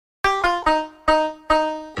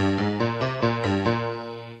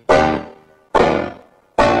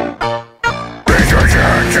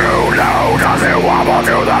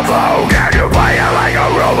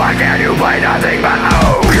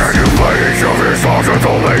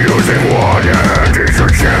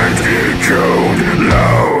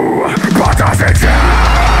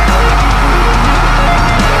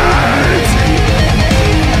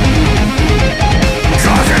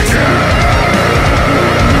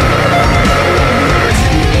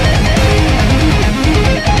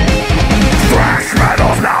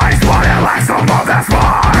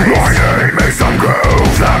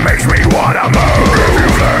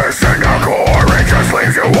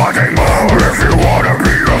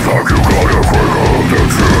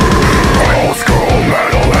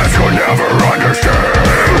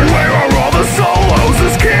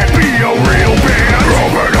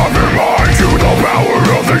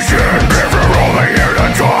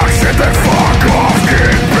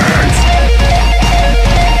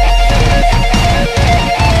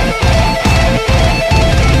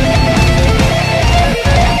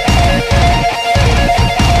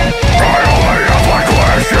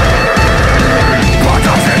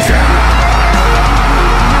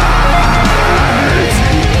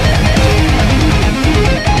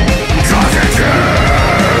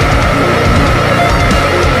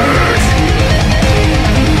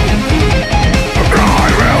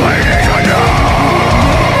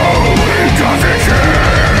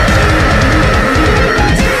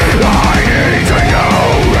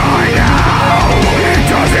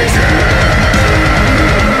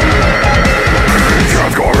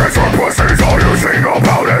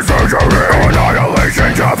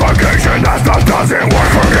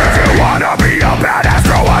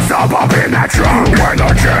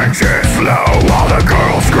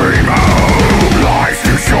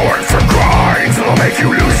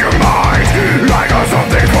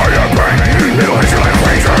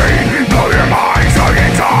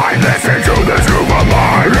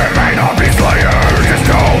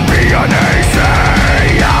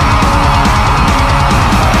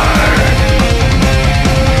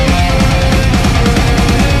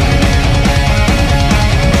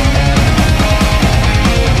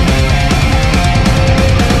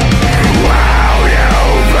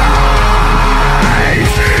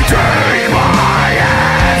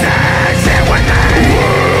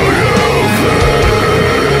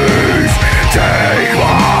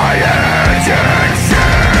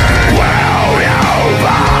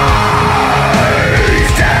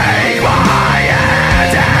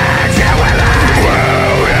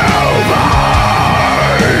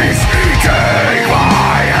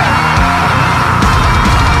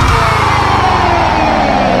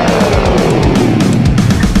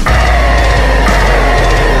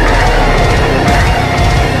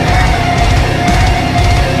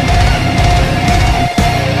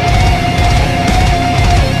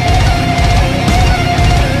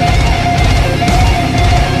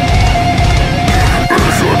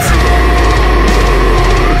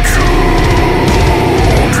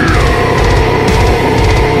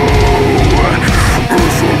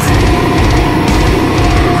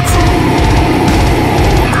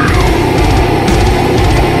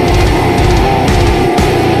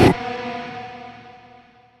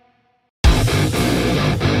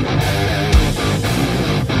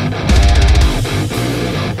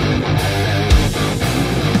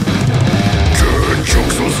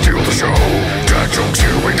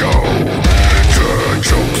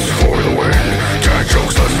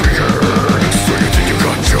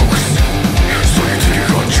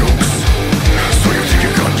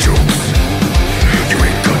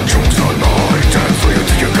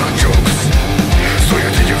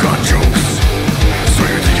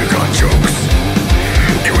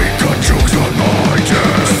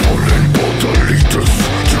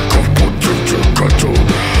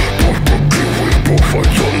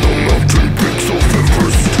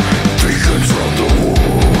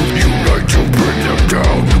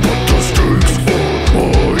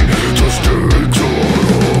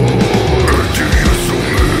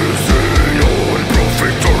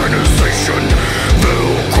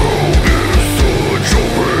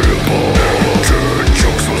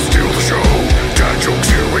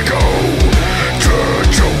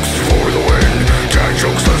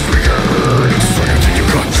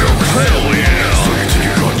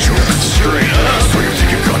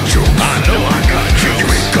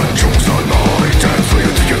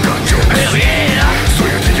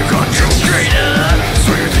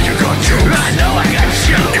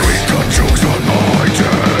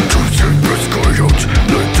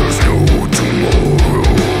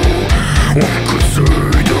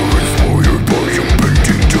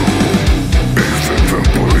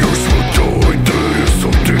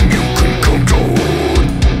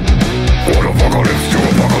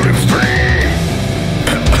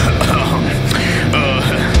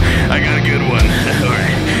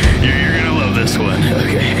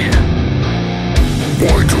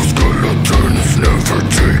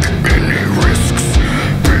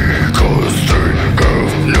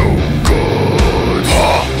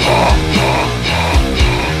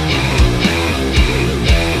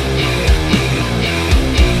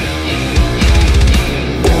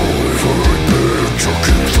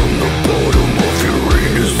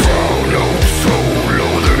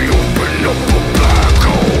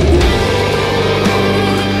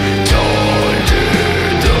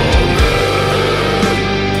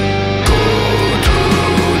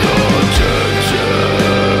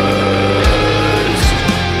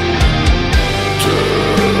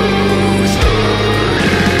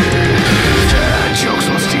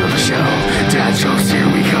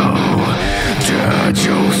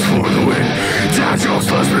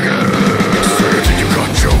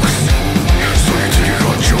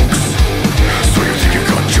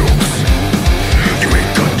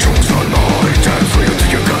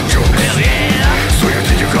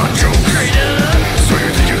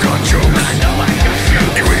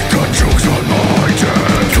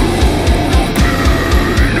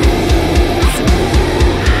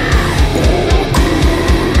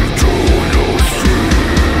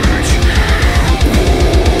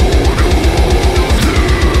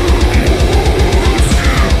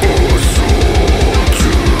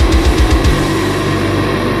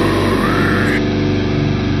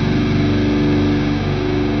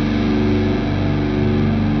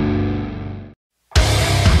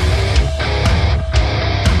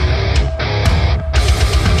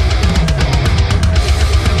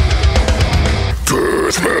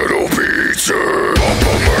little pizza.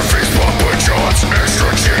 Papa Murphy's, Papa John's, extra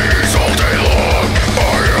cheese all day long.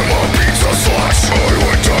 I am a pizza slut. I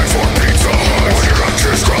would die for Pizza Hut. When your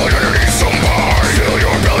country's crawling underneath some pie, fill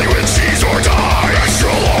your belly with cheese or die. Extra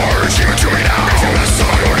large, give it to me now. If you mess up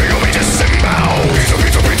my order, you'll be disemboweled. Pizza,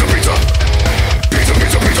 pizza, pizza, pizza. Pizza,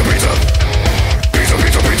 pizza, pizza, pizza. Pizza,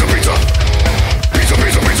 pizza, pizza, pizza. Pizza,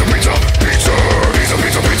 pizza, pizza, pizza. Pizza, pizza,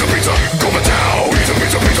 pizza, pizza, pizza. Go down. Pizza,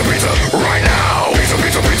 pizza, pizza, pizza. Right now. Pizza,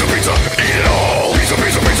 pizza, pizza, pizza. Eat it all. Pizza,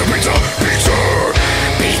 pizza, pizza, pizza. Pizza.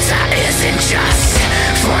 Pizza isn't just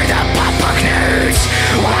for the pop-punk nerds.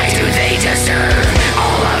 Why do they deserve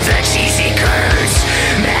all of the cheesy curds?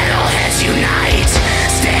 Metalheads unite.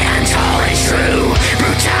 Stand tall and true.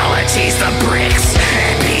 Brutality's the bricks,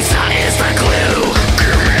 and pizza is the glue.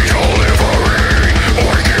 Give me delivery,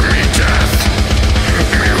 or give me death.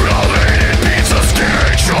 Mutilated pizza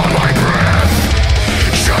stitch on my breath.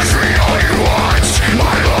 Judge me all you want,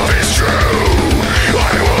 my love is true.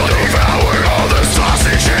 I will devour all the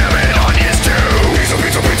sausage, ham, and onions too. Pizza,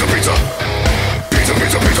 pizza, pizza, pizza. Pizza,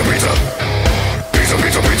 pizza, pizza, pizza. Pizza,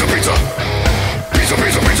 pizza, pizza, pizza. Pizza,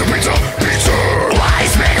 pizza, pizza, pizza. Pizza.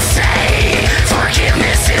 Wise men say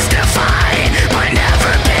forgiveness is divine, but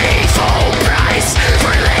never pay full price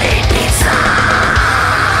for late pizza.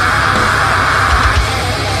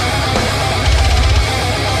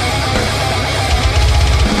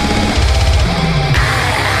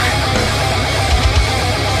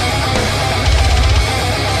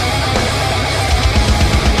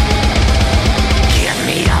 Give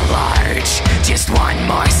me a large, just one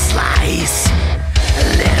more slice.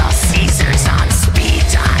 Little Caesars on speed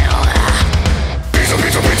dial. Pizza,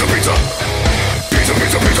 pizza, pizza, pizza. Pizza,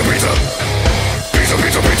 pizza, pizza, pizza. Pizza,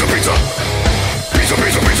 pizza, pizza, pizza. Pizza,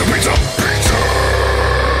 pizza, pizza, pizza. Pizza.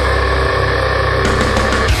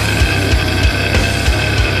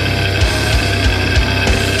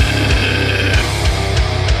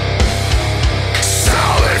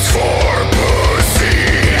 Salads for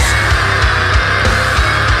pussies.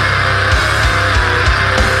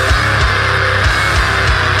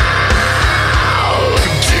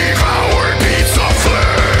 Devoured pizza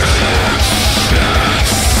flesh.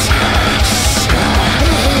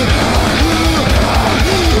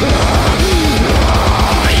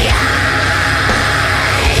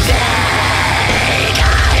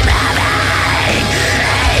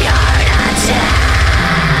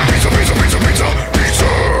 Pizza, pizza, pizza, pizza, pizza.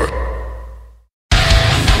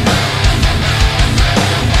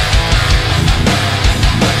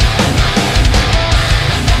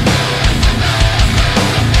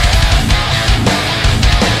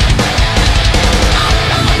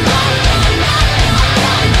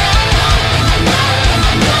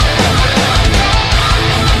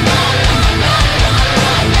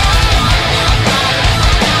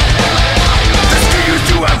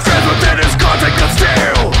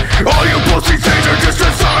 All you pussy things are just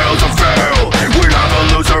denials of fail. We have a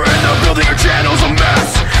loser in the building, your channel's a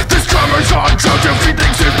mess. This drummer's on drugs if he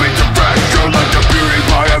thinks his beats are fresh. You're like the beauty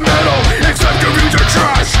by a metal, except your views are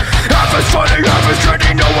trash. Half as funny, half as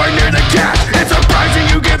trendy, nowhere near the cash. It's surprising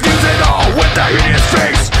you get views at all with that hideous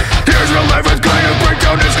face. Here's your life is going to break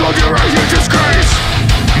down this culture, a huge disgrace.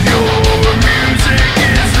 Your music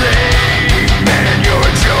is lame, and your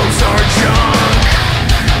jokes are junk.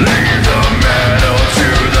 Leave the metal to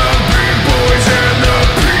the big boys and the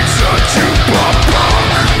pizza to pop-punk.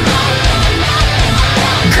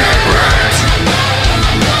 Get wrecked.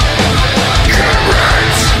 Get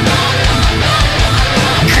wrecked.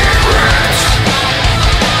 Get wrecked.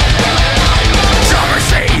 Drummers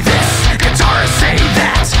say this, guitarists say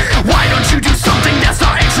that. Why don't you do something that's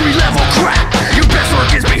not entry-level crap? Your best work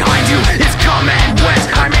is behind you, it's come and went.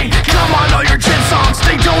 I mean, come on, all your Djent songs,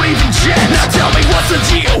 they don't even Djent. Now tell me what's the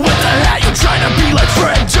deal with the hat? You trying to be like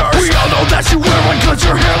Fred Durst? We all know that you wear one cause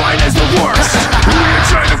your hairline is the worst. Who you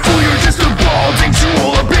trying to fool? You're just a balding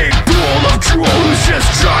drool, a big pool of drool who's just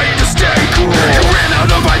trying to stay cool. You ran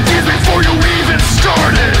out of ideas before you even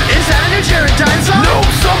started. Is that a new Jared Dine song? No,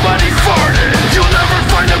 somebody farted. You'll never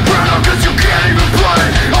find a brown cause you can't even play.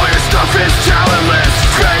 All your stuff is talentless,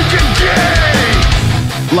 fake and gay.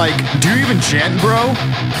 Like, do you even Djent, bro?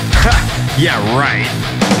 Ha, yeah, right.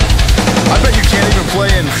 I bet you can't even play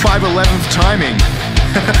in 5/11th timing.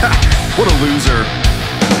 What a loser.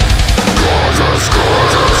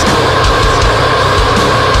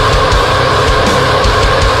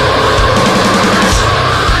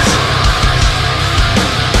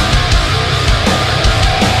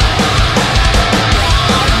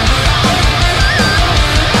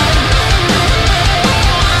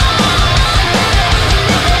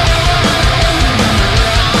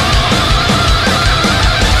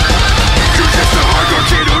 You're just a hardcore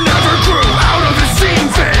kid who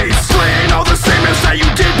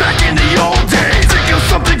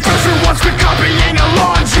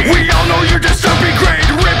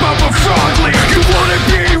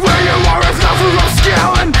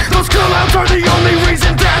are the only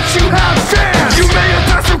reason that you have fans. You may have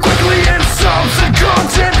passed through quickly and solved the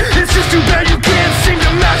content. It's just too bad you can't seem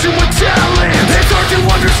to match it with talent. It's hard to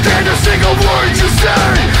understand a single word you say.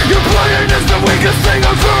 Your playing is the weakest thing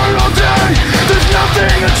I've heard all day. There's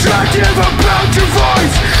nothing attractive about your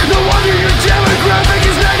voice. No wonder your demographic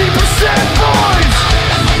is 90% boys.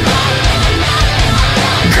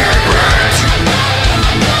 Get rich.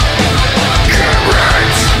 Get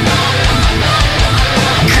rich.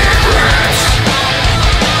 Get rich.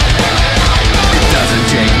 It doesn't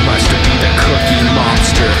take much to be the cookie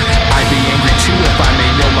monster. I'd be angry too if I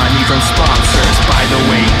made no money from sponsors. By the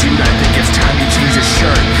way, dude, I think it's time you change your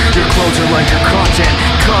shirt. Your clothes are like your content,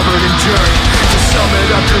 covered in dirt. To sum it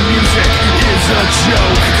up, your music is a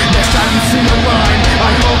joke. Next time you sing a line,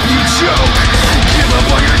 I hope you choke. Give up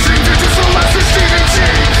on your dreams, you're just a lesser Stephen G.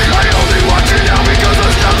 I only watch it now because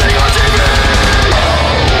there's nothing on TV.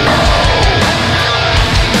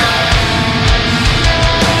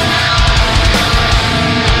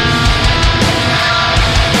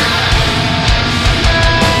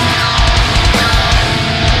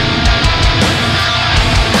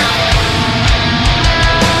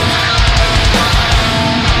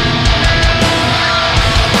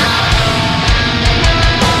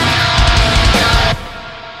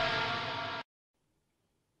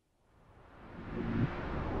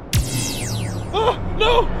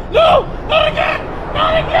 No! No! Not again!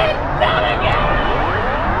 Not again! Not again!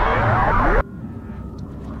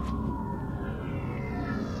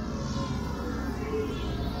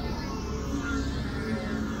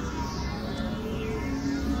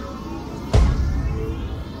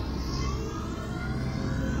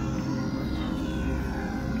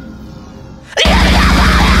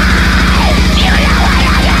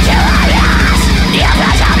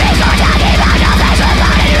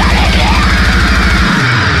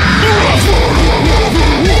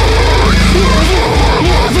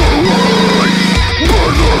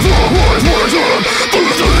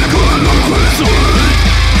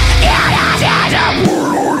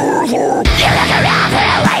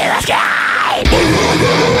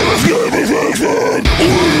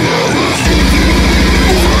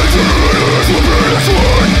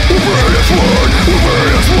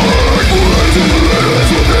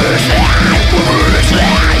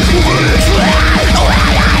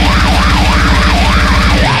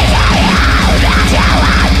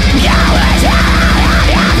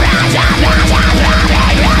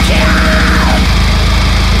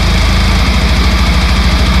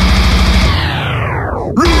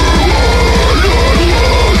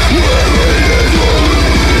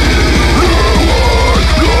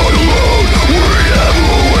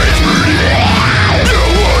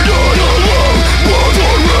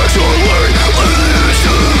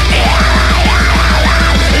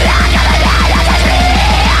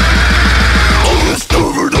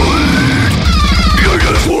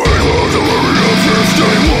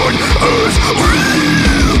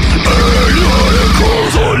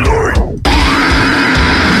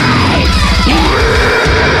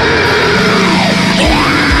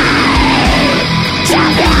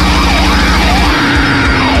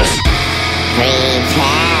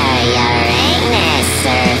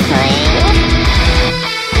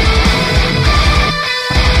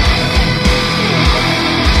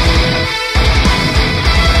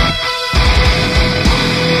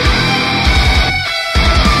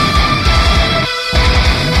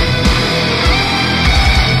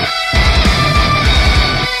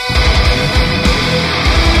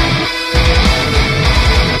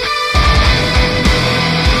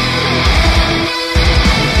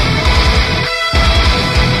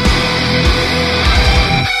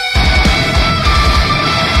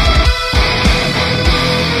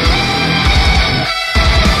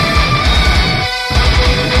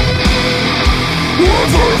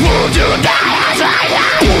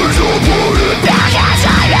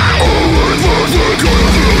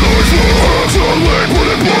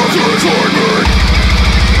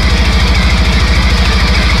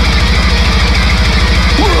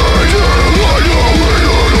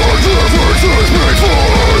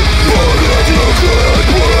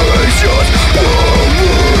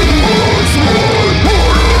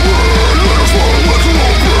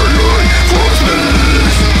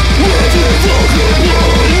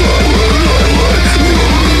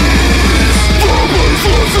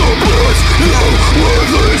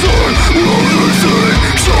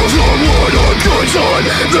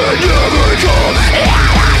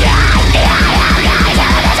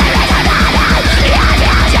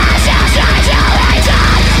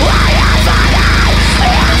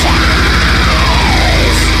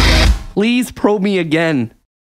 Please probe me again.